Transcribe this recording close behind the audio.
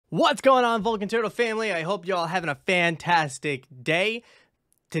What's going on, Vulcan Turtle family? I hope y'all having a fantastic day.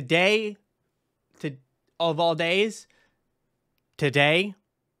 Today, of all days, today.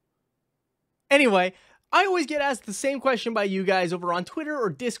 Anyway, I always get asked the same question by you guys over on Twitter or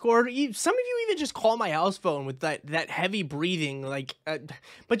Discord. Some of you even just call my house phone with that heavy breathing,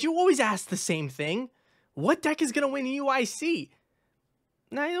 but you always ask the same thing. What deck is going to win UIC?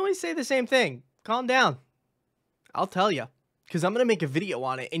 And I always say the same thing. Calm down. I'll tell you. Because I'm going to make a video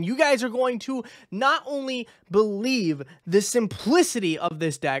on it, and you guys are going to not only believe the simplicity of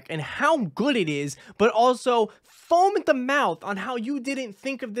this deck and how good it is, but also foam at the mouth on how you didn't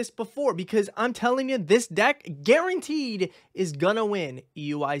think of this before, because I'm telling you, this deck guaranteed is going to win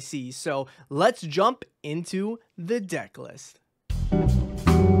EUIC. So let's jump into the deck list.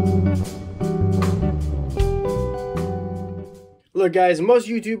 Look guys, most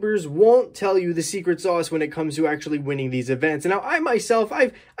YouTubers won't tell you the secret sauce when it comes to actually winning these events. And now I myself,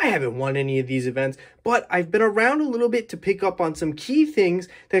 I haven't won any of these events, but I've been around a little bit to pick up on some key things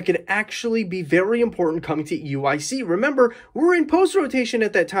that could actually be very important coming to EUIC. Remember, we're in post-rotation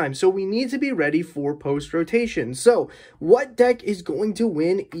at that time, so we need to be ready for post-rotation. So, what deck is going to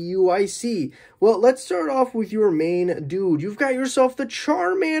win EUIC? Well, let's start off with your main dude. You've got yourself the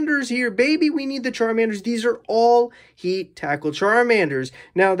Charmanders here, baby. We need the Charmanders. These are all Heat Tackle Charmanders.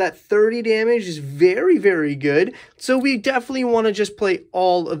 Now, that 30 damage is very, very good, so we definitely want to just play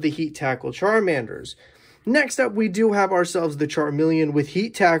all of the Heat Tackle Charmanders. Next up, we do have ourselves the Charmeleon with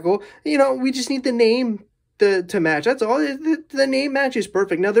Heat Tackle. You know, we just need the name to match. That's all. The name match is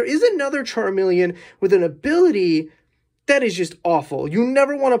perfect. Now, there is another Charmeleon with an ability that is just awful. You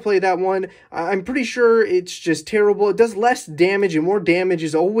never want to play that one. I'm pretty sure it's just terrible. It does less damage, and more damage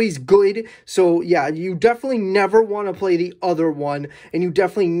is always good. So, yeah, you definitely never want to play the other one, and you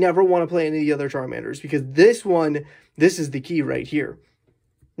definitely never want to play any of the other Charmanders, because this is the key right here.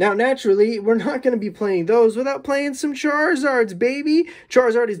 Now, naturally, we're not going to be playing those without playing some Charizards, baby.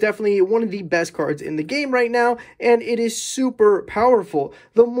 Charizard is definitely one of the best cards in the game right now, and it is super powerful.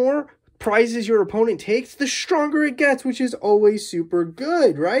 The more prizes your opponent takes, the stronger it gets, which is always super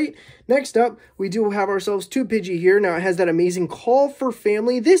good, right? Next up, we do have ourselves two Pidgey here. Now, it has that amazing Call for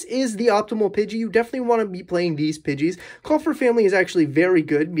Family. This is the optimal Pidgey. You definitely want to be playing these Pidgeys. Call for Family is actually very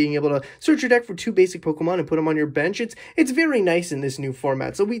good, being able to search your deck for two basic Pokemon and put them on your bench. It's very nice in this new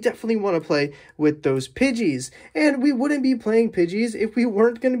format, so we definitely want to play with those Pidgeys. And we wouldn't be playing Pidgeys if we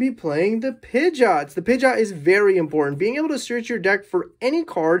weren't going to be playing the Pidgeots. The Pidgeot is very important. Being able to search your deck for any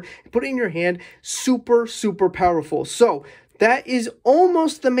card and put it in your hand, super, super powerful. So, that is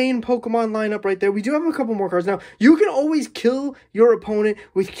almost the main Pokemon lineup right there. We do have a couple more cards. Now, you can always kill your opponent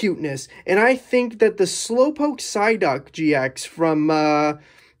with cuteness. And I think that the Slowpoke Psyduck GX from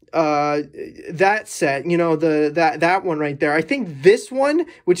that set, you know, that one right there. I think this one,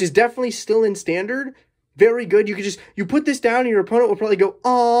 which is definitely still in standard, very good. You put this down and your opponent will probably go,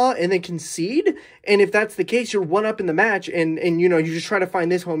 "Aw," and then concede. And if that's the case, you're one up in the match, and you know, you just try to find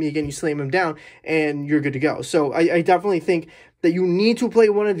this homie again, you slam him down, and you're good to go. So I definitely think that you need to play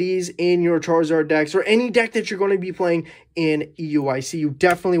one of these in your Charizard decks, or any deck that you're going to be playing in EUIC. You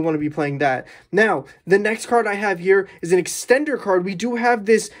definitely want to be playing that. Now, the next card I have here is an extender card. We do have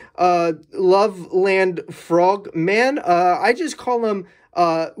this Loveland Frogman. I just call him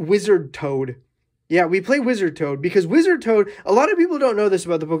Wizard Toad. Yeah, we play Wizard Toad because Wizard Toad, a lot of people don't know this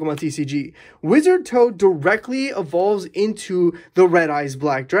about the Pokemon TCG. Wizard Toad directly evolves into the Red Eyes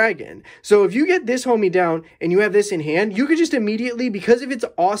Black Dragon. So if you get this homie down and you have this in hand, you could just immediately, because of its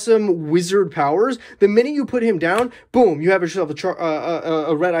awesome wizard powers, the minute you put him down, boom, you have yourself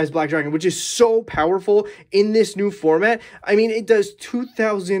a Red Eyes Black Dragon, which is so powerful in this new format. I mean, it does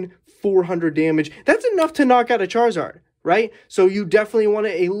 2,400 damage. That's enough to knock out a Charizard, right? So you definitely want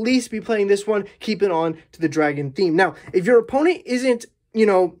to at least be playing this one, keep it on to the dragon theme. Now, if your opponent isn't, you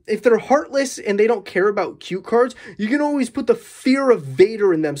know, if they're heartless and they don't care about cute cards, you can always put the Fear of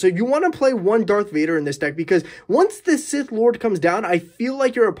Vader in them. So you want to play one Darth Vader in this deck, because once the Sith Lord comes down, I feel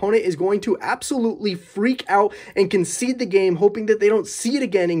like your opponent is going to absolutely freak out and concede the game, hoping that they don't see it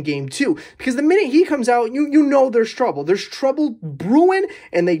again in game 2. Because the minute he comes out, you know there's trouble. There's trouble brewing,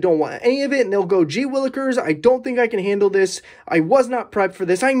 and they don't want any of it, and they'll go, "Gee willikers, I don't think I can handle this. I was not prepped for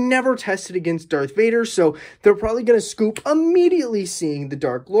this. I never tested against Darth Vader," so they're probably going to scoop immediately seeing the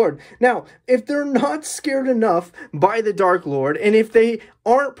Dark Lord. Now, if they're not scared enough by the Dark Lord, and if they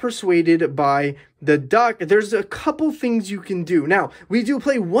aren't persuaded by the Duck, there's a couple things you can do. Now, we do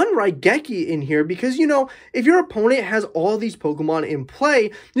play one Raigeki in here because, you know, if your opponent has all these Pokemon in play,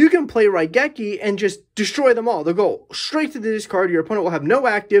 you can play Raigeki and just destroy them all. They'll go straight to the discard. Your opponent will have no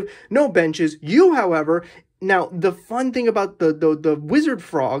active, no benches. You, however, Now, the fun thing about the Wizard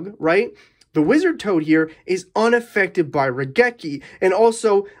Frog, right? The Wizard Toad here is unaffected by Raigeki. And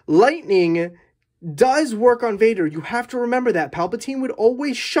also, Lightning does work on Vader. You have to remember that. Palpatine would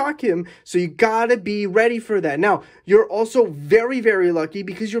always shock him, so you gotta be ready for that. Now, you're also very, very lucky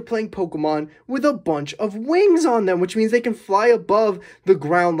because you're playing Pokemon with a bunch of wings on them, which means they can fly above the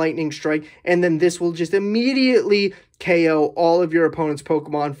ground Lightning Strike, and then this will just immediately KO all of your opponent's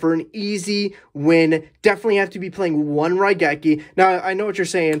Pokemon for an easy win. Definitely have to be playing one Raigeki. Now, I know what you're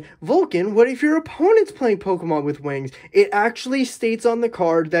saying. Vulcan, what if your opponent's playing Pokemon with wings? It actually states on the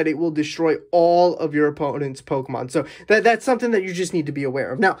card that it will destroy all of your opponent's Pokemon. So that's something that you just need to be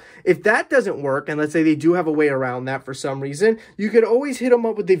aware of. Now, if that doesn't work, and let's say they do have a way around that for some reason, you could always hit them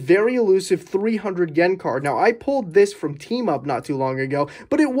up with a very elusive 300 yen card. Now, I pulled this from Team Up not too long ago,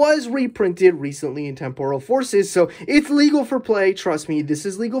 but it was reprinted recently in Temporal Forces, so it's legal for play. Trust me, this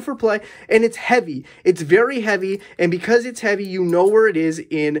is legal for play, and it's heavy. It's very heavy, and because it's heavy, you know where it is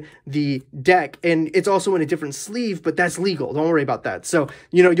in the deck, and it's also in a different sleeve, but that's legal. Don't worry about that. So,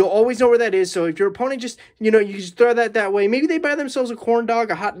 you know, you'll always know where that is, so if your opponent just, you know, you just throw that way. Maybe they buy themselves a corn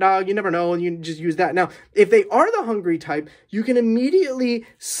dog, a hot dog, you never know, and you just use that. Now, if they are the hungry type, you can immediately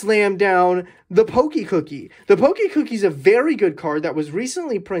slam down the Poke Cookie. The Poke Cookie is a very good card that was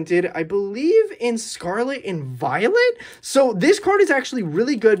recently printed, I believe, in Scarlet and Violet. So this card is actually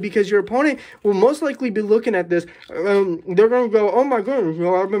really good because your opponent will most likely be looking at this. They're going to go, oh my goodness, you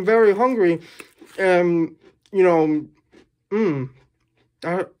know, I've been very hungry. You know,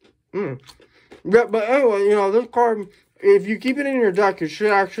 Yeah, but anyway, you know, this card, if you keep it in your deck, it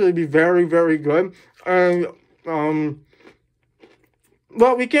should actually be very, very good. And,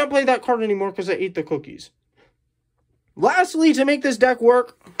 well, we can't play that card anymore because I ate the cookies. Lastly, to make this deck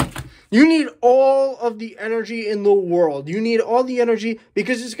work, you need all of the energy in the world. You need all the energy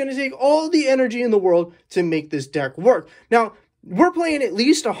because it's going to take all the energy in the world to make this deck work. Now, we're playing at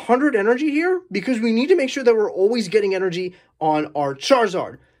least 100 energy here because we need to make sure that we're always getting energy on our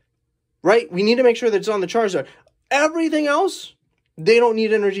Charizard. Right? We need to make sure that it's on the Charizard. Everything else, they don't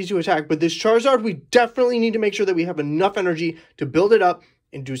need energy to attack. But this Charizard, we definitely need to make sure that we have enough energy to build it up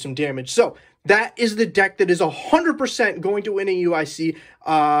and do some damage. So, that is the deck that is 100% going to win a UIC.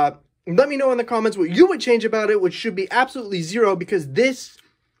 Let me know in the comments what you would change about it, which should be absolutely 0, because this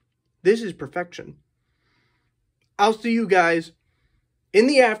is perfection. I'll see you guys in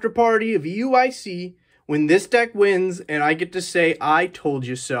the after party of UIC when this deck wins and I get to say, I told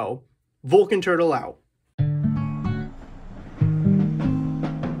you so. Vulcan Turtle out.